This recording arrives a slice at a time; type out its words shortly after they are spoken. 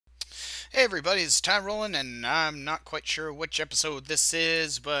Hey everybody, it's Tyrolan, and I'm not quite sure which episode this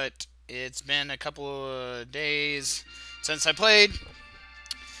is, but it's been a couple of days since I played.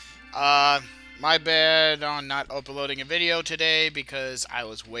 Uh, my bad on not uploading a video today because I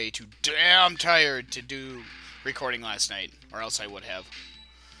was way too damn tired to do recording last night, or else I would have.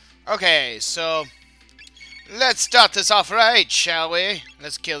 Okay, so let's start this off right, shall we?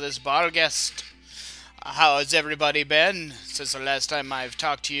 Let's kill this bar guest. How has everybody been since the last time I've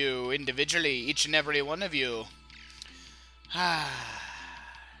talked to you individually, each and every one of you? I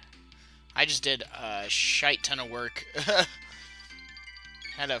just did a shite ton of work.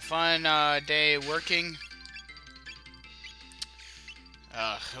 Had a fun day working.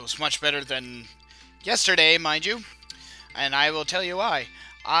 It was much better than yesterday, mind you. And I will tell you why.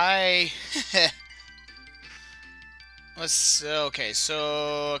 I... Okay,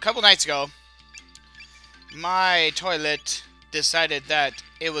 so a couple nights ago, my toilet decided that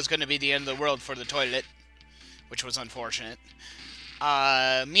it was going to be the end of the world for the toilet, which was unfortunate.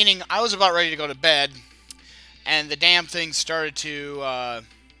 Meaning I was about ready to go to bed, and the damn thing started to,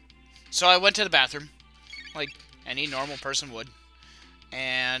 so I went to the bathroom, like any normal person would,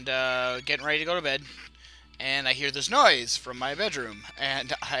 and, getting ready to go to bed, and I hear this noise from my bedroom,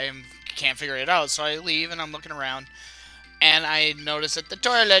 and I can't figure it out, so I leave, and I'm looking around, and I notice that the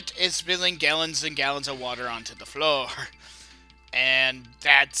toilet is spilling gallons and gallons of water onto the floor. And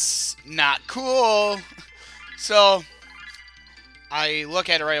that's not cool. So I look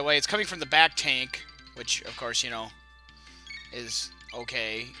at it right away. It's coming from the back tank, which, of course, is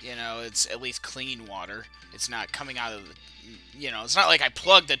okay. It's at least clean water. It's not coming out of the... it's not like I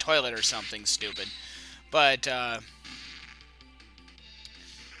plugged the toilet or something stupid. But,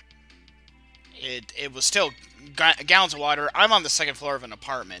 it was still gallons of water. I'm on the second floor of an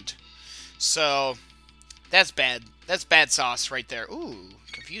apartment. So, that's bad. That's bad sauce right there. Ooh,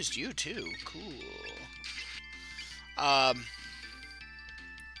 confused you too. Cool. They're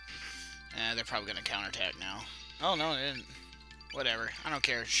probably going to counterattack now. Oh, no, they didn't. Whatever. I don't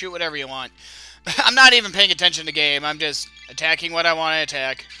care. Shoot whatever you want. I'm not even paying attention to the game. I'm just attacking what I want to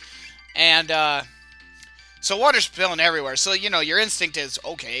attack. And, so water's spilling everywhere. So, your instinct is,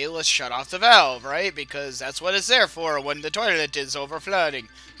 okay, let's shut off the valve, right? Because that's what it's there for when the toilet is overflooding.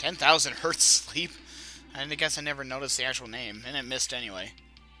 10,000 Hertz sleep. I guess I never noticed the actual name, and it missed anyway.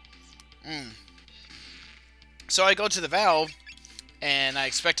 So I go to the valve, and I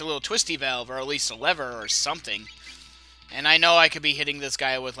expect a little twisty valve, or at least a lever or something. And I know I could be hitting this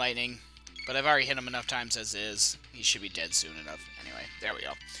guy with lightning, but I've already hit him enough times as is. He should be dead soon enough. Anyway, there we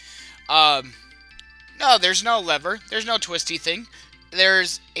go. No, there's no lever. There's no twisty thing.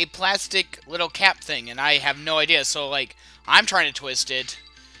 There's a plastic little cap thing, and I have no idea. So, like, I'm trying to twist it.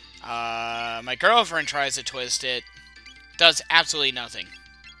 My girlfriend tries to twist it. Does absolutely nothing.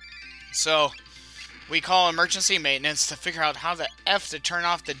 So, we call emergency maintenance to figure out how the F to turn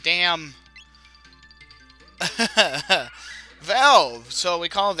off the damn valve. So, we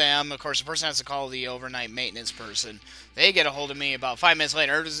call them. Of course, the person has to call the overnight maintenance person. They get a hold of me about 5 minutes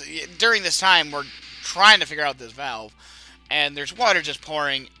later. During this time, we're trying to figure out this valve, and there's water just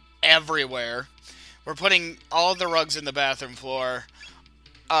pouring everywhere. We're putting all the rugs in the bathroom floor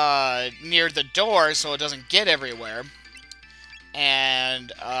near the door so it doesn't get everywhere,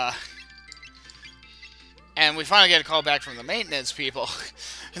 and we finally get a call back from the maintenance people,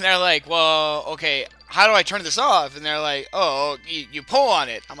 and they're like, well, okay, how do I turn this off? And they're like, oh, you pull on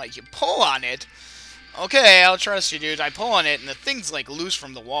it. I'm like, you pull on it? Okay, I'll trust you, dude. I pull on it, and the thing's, like, loose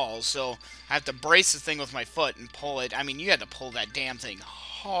from the walls, so I have to brace the thing with my foot and pull it. I mean, you had to pull that damn thing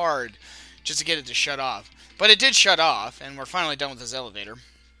hard just to get it to shut off. But it did shut off, and we're finally done with this elevator.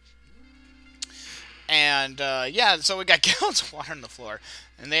 And, yeah, so we got gallons of water on the floor.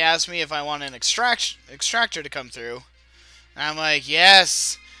 And they asked me if I want an extractor to come through. And I'm like,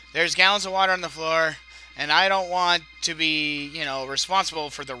 yes, there's gallons of water on the floor. And I don't want to be, responsible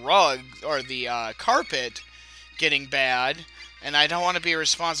for the rug or the carpet getting bad. And I don't want to be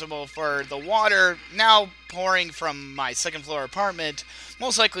responsible for the water now pouring from my second floor apartment,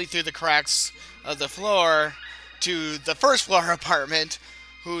 most likely through the cracks of the floor, to the first floor apartment,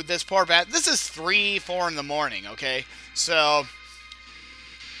 who this poor this is 3, 4 in the morning, okay? So,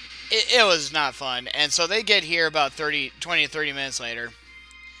 it was not fun. And so they get here about 20 to 30 minutes later.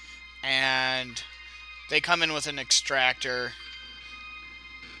 And they come in with an extractor.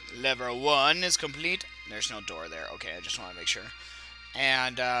 Lever 1 is complete. There's no door there. Okay, I just want to make sure.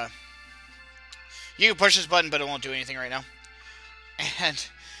 And, you can push this button, but it won't do anything right now. And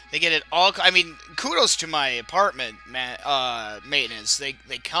they get it all... I mean, kudos to my apartment maintenance. They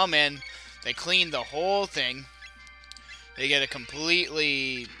come in, they clean the whole thing. They get it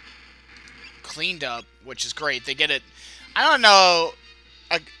completely cleaned up, which is great. They get it. I don't know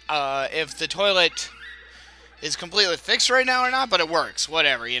if the toilet is completely fixed right now or not, but it works.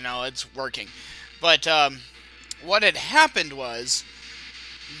 Whatever, you know, it's working. But what had happened was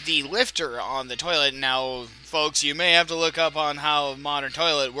the lifter on the toilet. Now, folks, you may have to look up on how a modern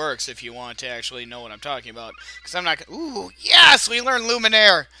toilet works if you want to actually know what I'm talking about. Because I'm not. Ooh, yes, we learned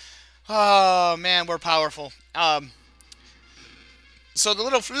Luminaire. Oh man, we're powerful. So the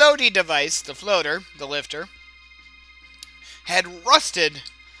little floaty device, the floater, the lifter, had rusted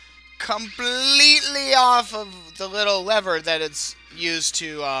completely off of the little lever that it's used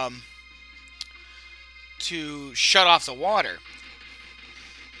to shut off the water.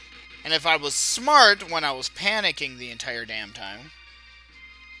 And if I was smart when I was panicking the entire damn time...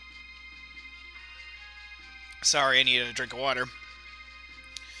 Sorry, I needed a drink of water.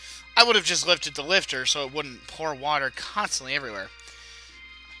 I would have just lifted the lifter so it wouldn't pour water constantly everywhere.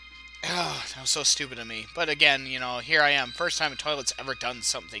 Oh, that was so stupid of me. But again, you know, here I am. First time a toilet's ever done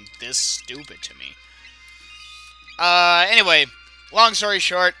something this stupid to me. Anyway, long story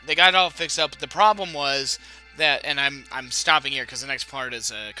short, they got it all fixed up. The problem was that, and I'm stopping here because the next part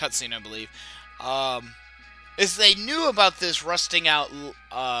is a cutscene, I believe, is they knew about this rusting out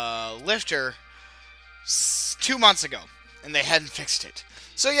lifter 2 months ago, and they hadn't fixed it.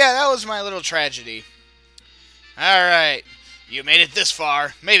 So yeah, that was my little tragedy. Alright, you made it this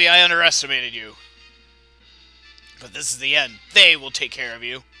far. Maybe I underestimated you. But this is the end. They will take care of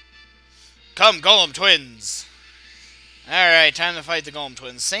you. Come, Golem Twins! Alright, time to fight the Golem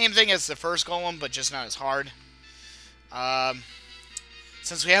Twins. Same thing as the first Golem, but just not as hard.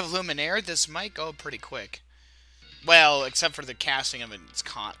 Since we have Luminaire, this might go pretty quick. Well, except for the casting of it, it's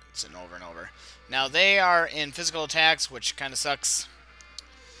constant over and over. Now, they are in physical attacks, which kind of sucks.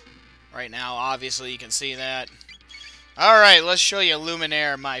 Right now, obviously, you can see that. Alright, let's show you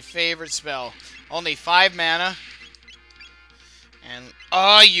Luminaire, my favorite spell. Only 5 mana. And,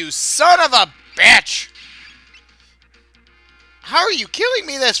 oh, you son of a bitch! How are you killing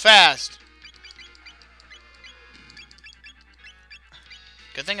me this fast?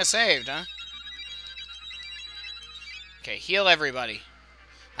 Good thing I saved, huh? Okay, heal everybody.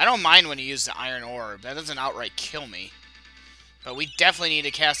 I don't mind when you use the Iron Orb. That doesn't outright kill me. But we definitely need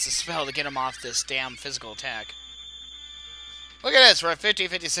to cast a spell to get him off this damn physical attack. Look at this. We're at 50,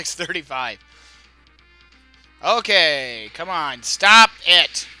 56, 35. Okay, come on. Stop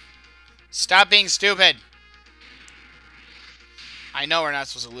it. Stop being stupid. I know we're not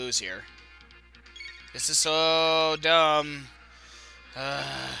supposed to lose here. This is so dumb.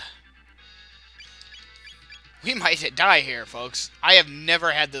 We might die here, folks. I have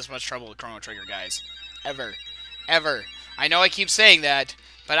never had this much trouble with Chrono Trigger, guys. Ever. Ever. I know I keep saying that,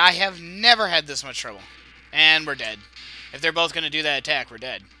 but I have never had this much trouble. And we're dead. If they're both going to do that attack, we're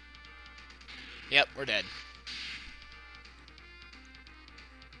dead. Yep, we're dead.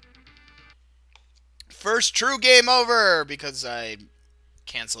 First true game over, because I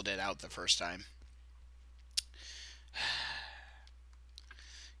canceled it out the first time.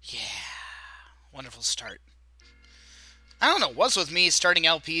 Yeah. Wonderful start. I don't know what's with me starting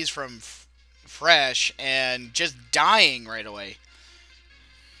LPs from fresh and just dying right away.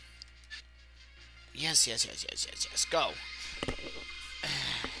 Yes, yes, yes, yes, yes, yes. Go.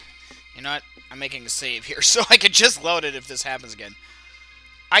 You know what? I'm making a save here so I could just load it if this happens again.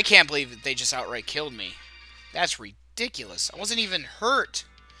 I can't believe that they just outright killed me. That's ridiculous. I wasn't even hurt.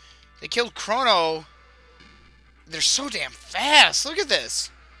 They killed Chrono. They're so damn fast. Look at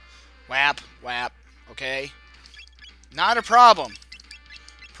this. Whap, whap. Okay. Not a problem.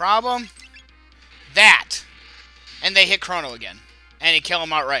 Problem? That. And they hit Chrono again. And they kill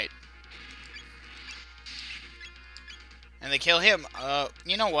him outright. And they kill him.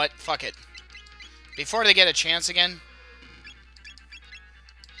 You know what? Fuck it. Before they get a chance again,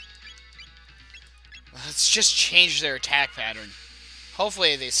 let's just change their attack pattern.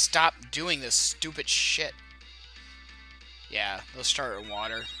 Hopefully they stop doing this stupid shit. Yeah, they'll start in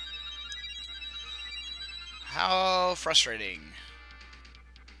water. How frustrating.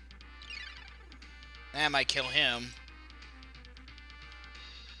 That might kill him.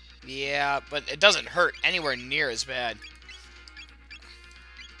 Yeah, but it doesn't hurt anywhere near as bad.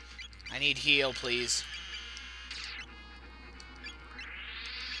 I need heal, please.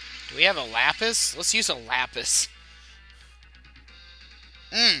 Do we have a lapis? Let's use a lapis.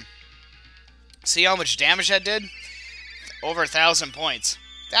 See how much damage that did? Over 1,000 points.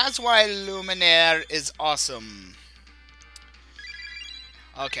 That's why Luminaire is awesome.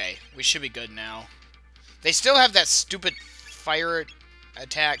 Okay, we should be good now. They still have that stupid fire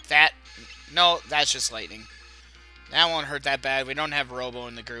attack. No, that's just lightning. That won't hurt that bad. We don't have Robo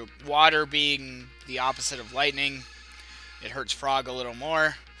in the group. Water being the opposite of lightning, it hurts Frog a little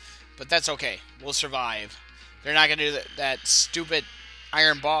more. But that's okay. We'll survive. They're not going to do that stupid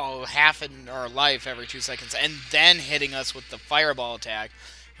Iron Ball half in our life every 2 seconds and then hitting us with the Fireball attack,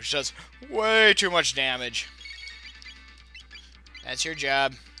 which does way too much damage. That's your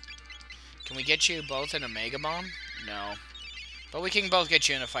job. Can we get you both in a Mega Bomb? No. But we can both get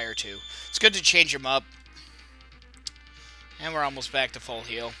you in a Fire too. It's good to change them up. And we're almost back to full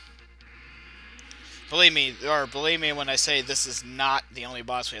heal. Believe me when I say this is not the only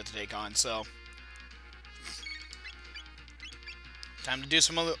boss we have to take on, so. Time to do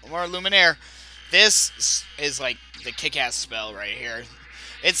some more Luminaire. This is like the kick-ass spell right here.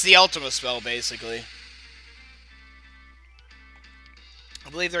 It's the ultimate spell, basically. I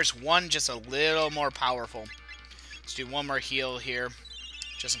believe there's one just a little more powerful. Let's do one more heal here,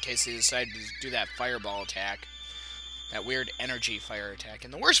 just in case they decide to do that Fireball attack. That weird energy fire attack.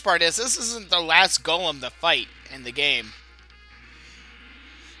 And the worst part is, this isn't the last golem to fight in the game.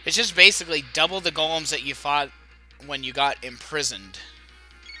 It's just basically double the golems that you fought when you got imprisoned.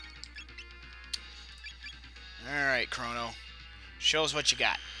 Alright, Chrono. Show us what you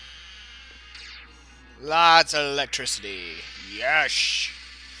got. Lots of electricity. Yes!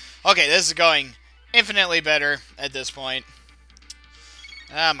 Okay, this is going infinitely better at this point.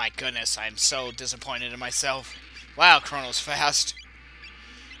 Oh my goodness, I'm so disappointed in myself. Wow, Chrono's fast.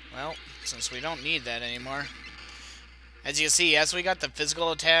 Well, since we don't need that anymore. As you see, as we got the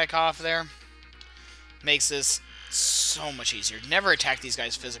physical attack off there, makes this so much easier. Never attack these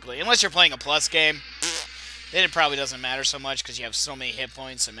guys physically. Unless you're playing a plus game. Then it probably doesn't matter so much because you have so many hit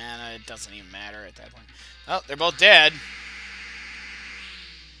points and mana, it doesn't even matter at that point. Oh, they're both dead.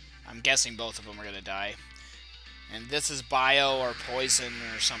 I'm guessing both of them are going to die. And this is bio or poison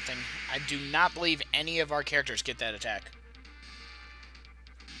or something. I do not believe any of our characters get that attack.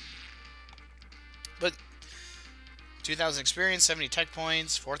 But 2,000 experience, 70 tech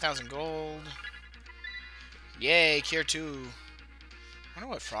points, 4,000 gold. Yay, Cure 2. I wonder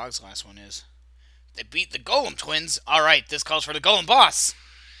what Frog's last one is. They beat the Golem twins. Alright, this calls for the Golem boss.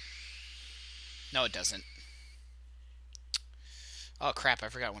 No, it doesn't. Oh, crap, I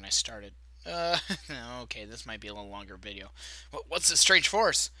forgot when I started. Okay, this might be a little longer video. What's this strange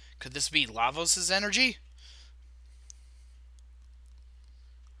force? Could this be Lavos' energy?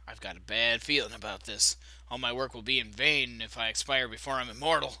 I've got a bad feeling about this. All my work will be in vain if I expire before I'm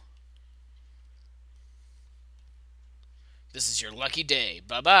immortal. This is your lucky day.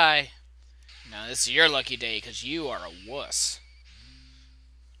 Bye-bye. No, this is your lucky day because you are a wuss.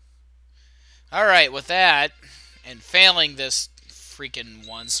 Alright, with that, and failing this freaking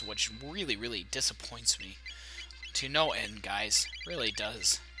once, which really, really disappoints me to no end, guys. Really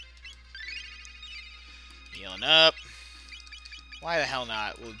does. Healing up. Why the hell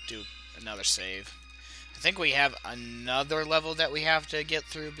not? We'll do another save. I think we have another level that we have to get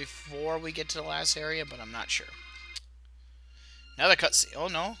through before we get to the last area, but I'm not sure. Another cutscene. Oh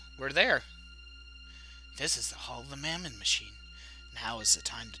no, we're there. This is the Hall of the Mammon Machine. Now is the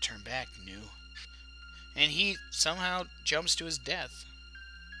time to turn back, New. And he somehow jumps to his death.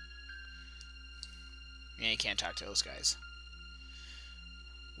 Yeah, you can't talk to those guys.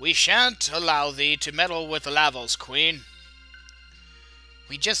 We shan't allow thee to meddle with the Lavos, Queen.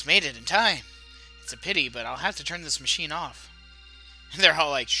 We just made it in time. It's a pity, but I'll have to turn this machine off. And they're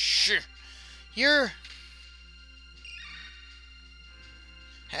all like, sure. You're...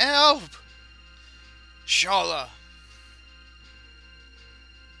 Help! Shala.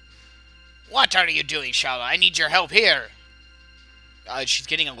 What are you doing, Shala? I need your help here. She's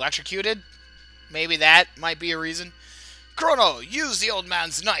getting electrocuted? Maybe that might be a reason. Chrono, use the old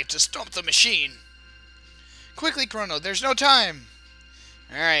man's knife to stomp the machine. Quickly, Chrono, there's no time.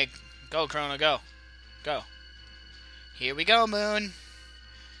 Alright, go, Chrono, go. Go. Here we go, Moon.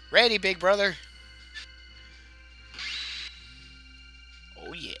 Ready, big brother.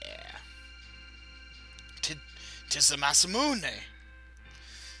 Oh, yeah. Tis the Masamune.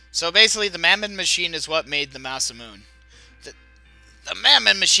 So basically, the Mammon Machine is what made the Masamune. The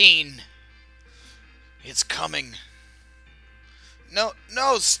Mammon Machine! It's coming. No,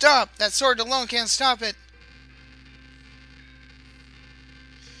 no, stop! That sword alone can't stop it!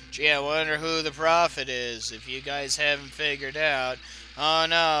 Gee, I wonder who the prophet is, if you guys haven't figured out. Oh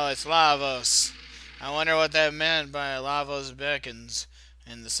no, it's Lavos. I wonder what that meant by Lavos beckons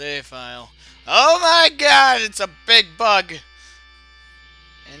in the save file. Oh my god, it's a big bug!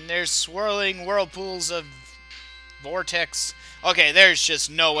 And there's swirling whirlpools of vortex. Okay, there's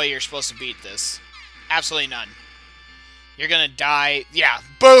just no way you're supposed to beat this. Absolutely none. You're gonna die. Yeah,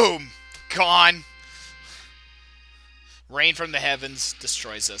 boom! Gone. Rain from the heavens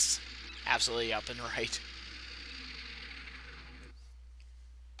destroys us. Absolutely up and right.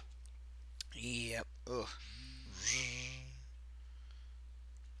 Yep. Ugh.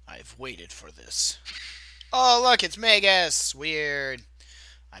 I've waited for this. Oh, look, it's Magus! Weird.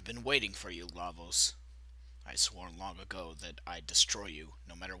 I've been waiting for you, Lavos. I swore long ago that I'd destroy you,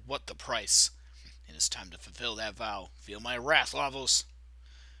 no matter what the price. It is time to fulfill that vow. Feel my wrath, Lavos.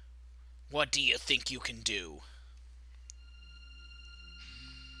 What do you think you can do?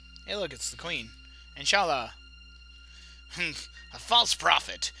 Hey, look, it's the Queen. Inshallah. A false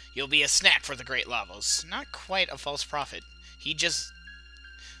prophet. You'll be a snack for the great Lavos. Not quite a false prophet. He just...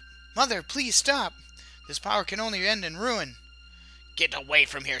 Mother, please stop. This power can only end in ruin. Get away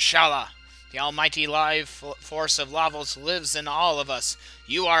from here, Shala. The almighty life force of Lavos lives in all of us.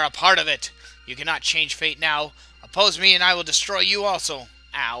 You are a part of it. You cannot change fate now. Oppose me and I will destroy you also.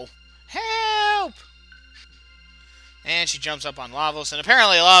 Ow. Help! And she jumps up on Lavos, and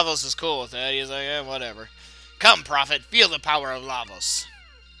apparently Lavos is cool with that. He's like, whatever. Come, prophet, feel the power of Lavos.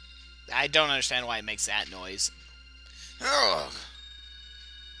 I don't understand why it makes that noise. Ugh.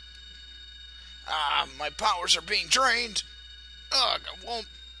 My powers are being drained. Ugh, I won't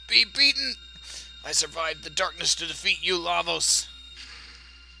be beaten. I survived the darkness to defeat you, Lavos.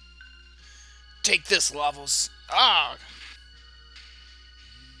 Take this, Lavos. Ah!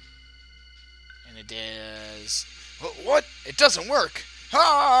 And it does... What? It doesn't work.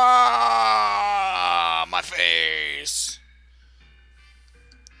 Ah! My face.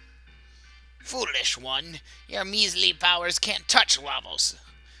 Foolish one. Your measly powers can't touch Lavos.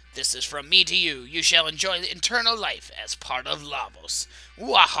 This is from me to you. You shall enjoy eternal life as part of Lavos.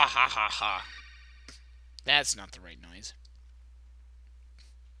 Wahahaha. That's not the right noise.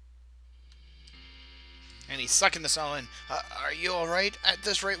 And he's sucking this all in. Are you alright? At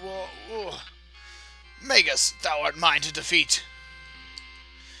this rate, we'll... Magus, thou art mine to defeat.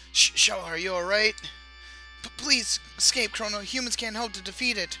 Shala, are you alright? Please, escape, Chrono. Humans can't hope to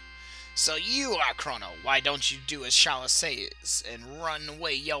defeat it. So you are Chrono. Why don't you do as Shala says and run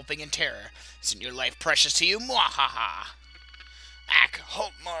away yelping in terror? Isn't your life precious to you? Mwahaha! Ack,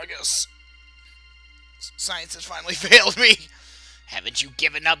 halt, Magus. Science has finally failed me. Haven't you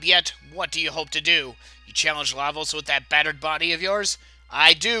given up yet? What do you hope to do? You challenge Lavos with that battered body of yours?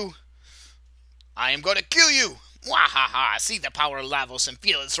 I do. I am going to kill you! Mwahaha! See the power of Lavos and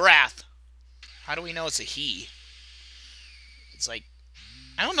feel its wrath. How do we know it's a he? It's like...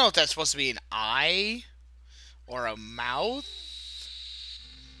 I don't know if that's supposed to be an eye or a mouth.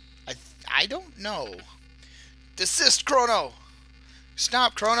 I don't know. Desist, Chrono!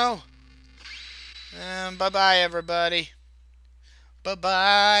 Stop, Chrono! Bye-bye, everybody.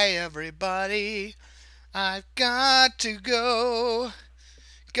 Bye-bye, everybody. I've got to go.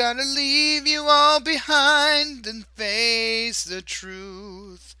 Gotta leave you all behind and face the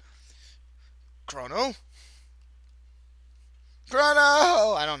truth. Chrono?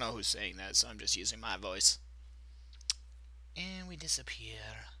 Chrono! I don't know who's saying that, so I'm just using my voice. And we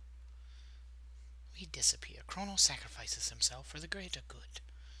disappear. We disappear. Chrono sacrifices himself for the greater good.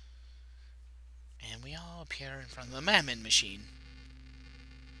 And we all appear in front of the Mammon machine.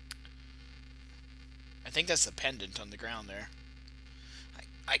 I think that's the pendant on the ground there.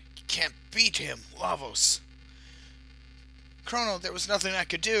 I can't beat him, Lavos. Chrono, there was nothing I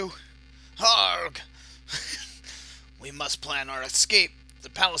could do. Harg! We must plan our escape. The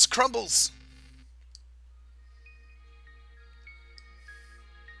palace crumbles.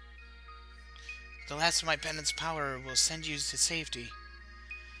 The last of my pendant's power will send you to safety.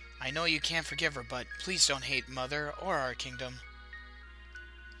 I know you can't forgive her, but please don't hate Mother or our kingdom.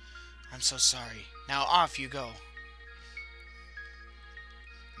 I'm so sorry. Now off you go.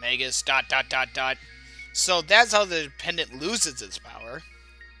 Magus, ... So that's how the pendant loses its power.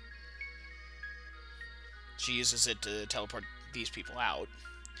 She uses it to teleport these people out. ...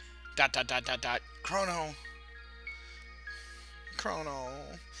 Chrono. Chrono.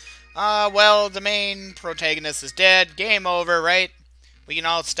 Well, the main protagonist is dead. Game over, right? We can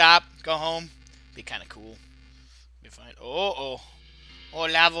all stop, go home. Be kind of cool. Be fine. Oh,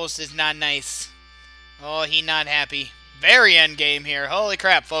 Lavos is not nice. Oh, he not happy. Very end game here. Holy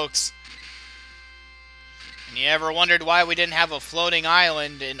crap, folks. And you ever wondered why we didn't have a floating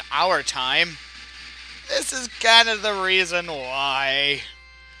island in our time? This is kind of the reason why.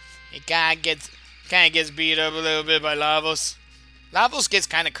 It kind of gets beat up a little bit by Lavos. Lavos gets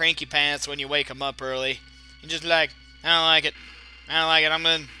kind of cranky pants when you wake him up early. You're just like, I don't like it. I don't like it. I'm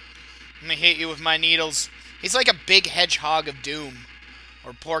gonna hit you with my needles. He's like a big hedgehog of doom.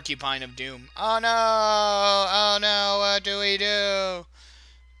 Or porcupine of doom. Oh no! Oh no! What do we do?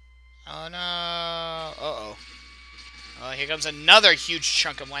 Oh no! Uh-oh. Oh, Oh, here comes another huge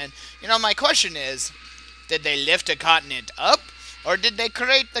chunk of land. You know, my question is, did they lift a continent up, or did they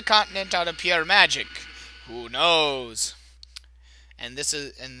create the continent out of pure magic? Who knows? And this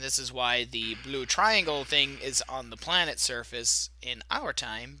is why the blue triangle thing is on the planet surface in our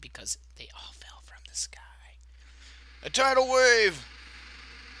time, because they all fell from the sky. A tidal wave!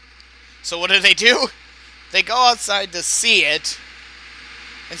 So what do? They go outside to see it,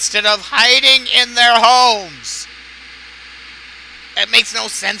 instead of hiding in their homes. That makes no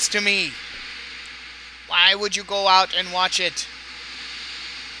sense to me. Why would you go out and watch it?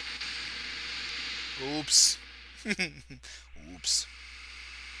 Oops. Oops.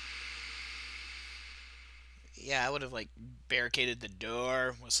 Yeah, I would have, like, barricaded the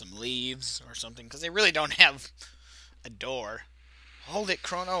door with some leaves or something, because they really don't have a door. Hold it,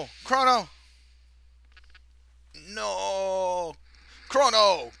 Chrono! Chrono! No!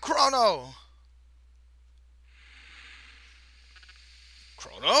 Chrono! Chrono!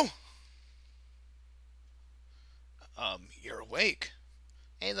 Chrono? You're awake.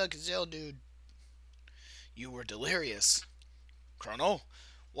 Hey, look, Zill, dude. You were delirious. Chrono?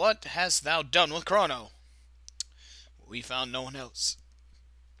 What hast thou done with Chrono? We found no one else.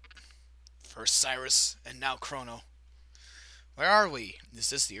 First Cyrus, and now Chrono. Where are we? Is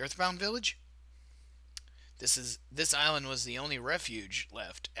this the Earthbound village? This island was the only refuge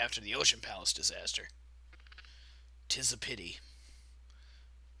left after the Ocean Palace disaster. 'Tis a pity.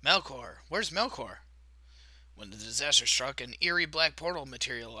 Melkor, where's Melkor? When the disaster struck, an eerie black portal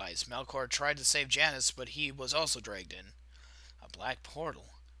materialized. Melkor tried to save Janice, but he was also dragged in. A black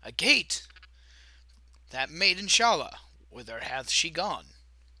portal. A gate! That maiden Shala. Whither hath she gone?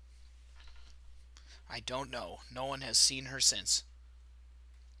 I don't know. No one has seen her since.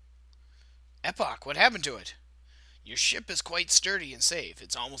 Epoch, what happened to it? Your ship is quite sturdy and safe.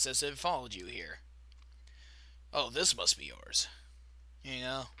 It's almost as if it followed you here. Oh, this must be yours. You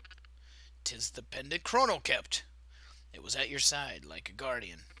know, 'tis the pendant Chrono kept. It was at your side, like a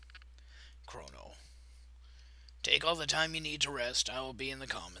guardian. Chrono. Take all the time you need to rest. I will be in the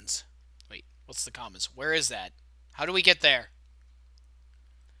commons. Wait, what's the commons? Where is that? How do we get there?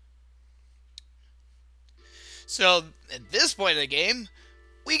 So, at this point of the game,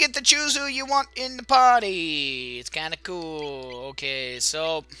 we get to choose who you want in the party. It's kind of cool. Okay,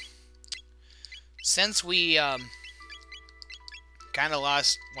 so since we kind of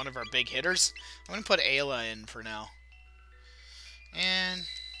lost one of our big hitters, I'm going to put Ayla in for now. And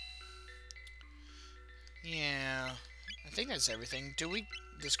yeah, I think that's everything.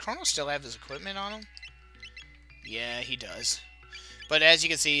 Does Chrono still have his equipment on him? Yeah, he does. But as you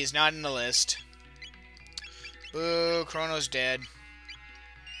can see, he's not in the list. Boo, Chrono's dead.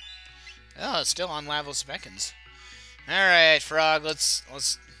 Oh, it's still on Lavos Beckons. Alright, Frog, let's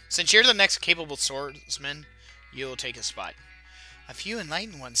since you're the next capable swordsman, you'll take a spot. A few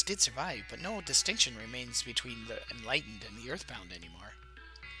enlightened ones did survive, but no distinction remains between the enlightened and the earthbound anymore.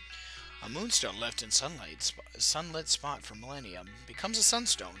 A moonstone left in sunlit spot for millennium becomes a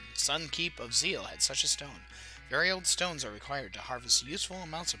sunstone. Sun Keep of Zeal had such a stone. Very old stones are required to harvest useful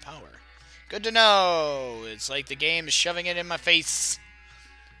amounts of power. Good to know! It's like the game is shoving it in my face.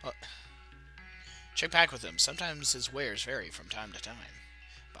 Check back with him. Sometimes his wares vary from time to time.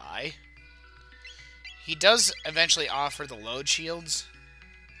 Bye. He does eventually offer the load shields.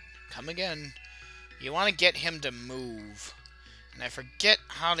 Come again. You want to get him to move. And I forget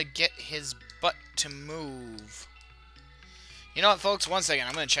how to get his butt to move. You know what, folks? One second.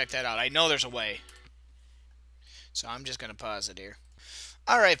 I'm going to check that out. I know there's a way. So I'm just going to pause it here.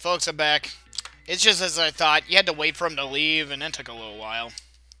 Alright, folks. I'm back. It's just as I thought. You had to wait for him to leave, and that took a little while.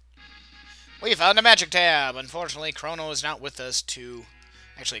 We found a magic tab. Unfortunately, Chrono is not with us to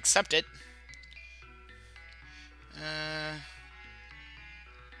actually accept it.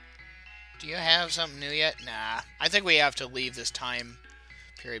 Do you have something new yet? Nah. I think we have to leave this time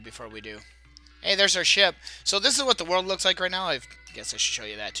period before we do. Hey, there's our ship. So this is what the world looks like right now. I guess I should show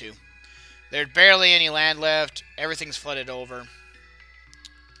you that too. There's barely any land left. Everything's flooded over.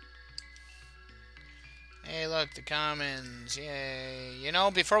 Hey, look, the commons. Yay. You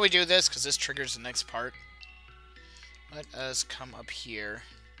know, before we do this, because this triggers the next part, let us come up here.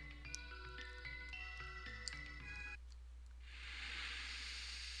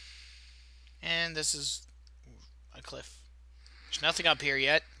 And this is a cliff. There's nothing up here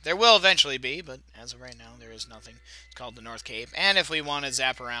yet. There will eventually be, but as of right now, there is nothing. It's called the North Cape. And if we want to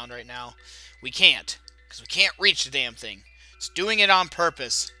zap around right now, we can't. Because we can't reach the damn thing. It's doing it on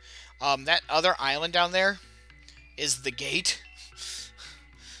purpose. That other island down there is the gate.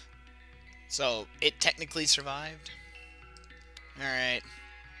 So, it technically survived. Alright.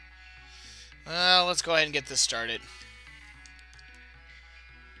 Well, let's go ahead and get this started.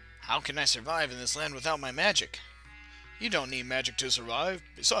 How can I survive in this land without my magic? You don't need magic to survive.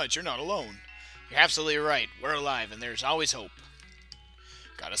 Besides, you're not alone. You're absolutely right. We're alive, and there's always hope.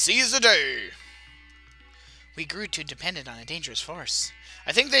 Gotta seize the day. We grew too dependent on a dangerous force.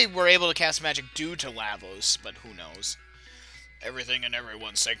 I think they were able to cast magic due to Lavos, but who knows. Everything and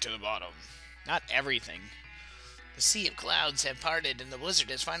everyone sank to the bottom. Not everything. The sea of clouds have parted and the blizzard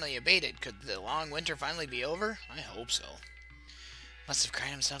has finally abated. Could the long winter finally be over? I hope so. Must have cried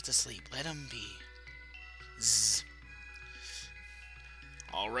himself to sleep. Let him be. Zzz.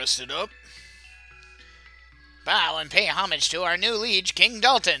 All rested up. Bow and pay homage to our new liege, King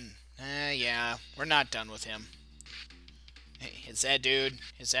Dalton. Yeah, we're not done with him. Hey, it's that dude.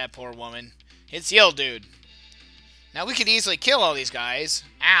 It's that poor woman. It's the old dude. Now we could easily kill all these guys.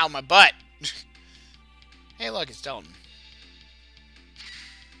 Ow, my butt. Hey, look, it's Dalton.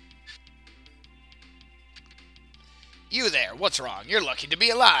 You there, what's wrong? You're lucky to be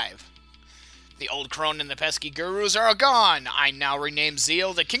alive. The old crone and the pesky gurus are all gone. I now rename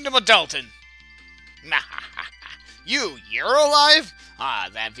Zeal the Kingdom of Dalton. You're alive? Ah,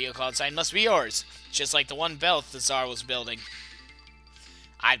 that vehicle outside must be yours. Just like the one Balthazar was building.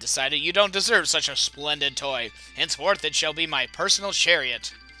 I've decided you don't deserve such a splendid toy. Henceforth it shall be my personal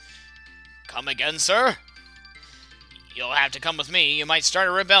chariot. Come again, sir? You'll have to come with me. You might start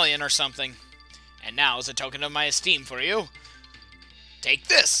a rebellion or something. And now, as a token of my esteem for you, take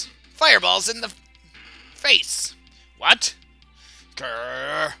this. Fireballs in the face. What?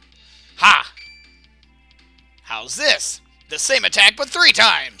 Grrr. Ha! How's this? The same attack, but 3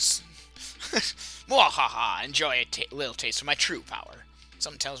 times. Mwahaha! Enjoy a little taste of my true power.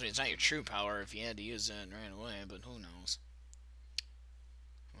 Something tells me it's not your true power if you had to use it right away, but who knows?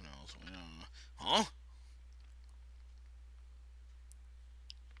 Who knows? We don't know. Huh?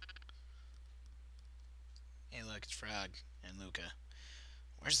 Hey, look, it's Frog and Luca.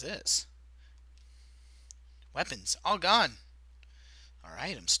 Where's this? Weapons, all gone. Our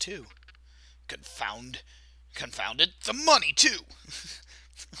items, too. Confounded, the money, too!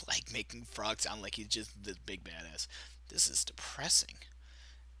 Like making Frog sound like he's just this big badass. This is depressing.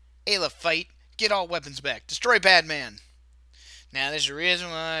 Ayla, fight. Get all weapons back. Destroy Badman. Now, there's a reason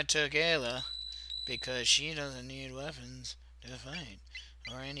why I took Ayla. Because she doesn't need weapons to fight.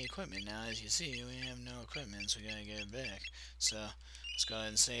 Or any equipment. Now, as you see, we have no equipment, so we gotta get it back. So, let's go ahead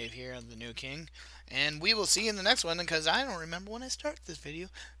and save here on the new king. And we will see you in the next one, because I don't remember when I started this video,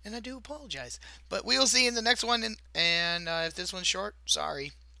 and I do apologize. But we will see you in the next one, and if this one's short,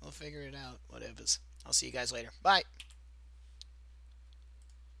 sorry. We'll figure it out. Whatever. I'll see you guys later. Bye.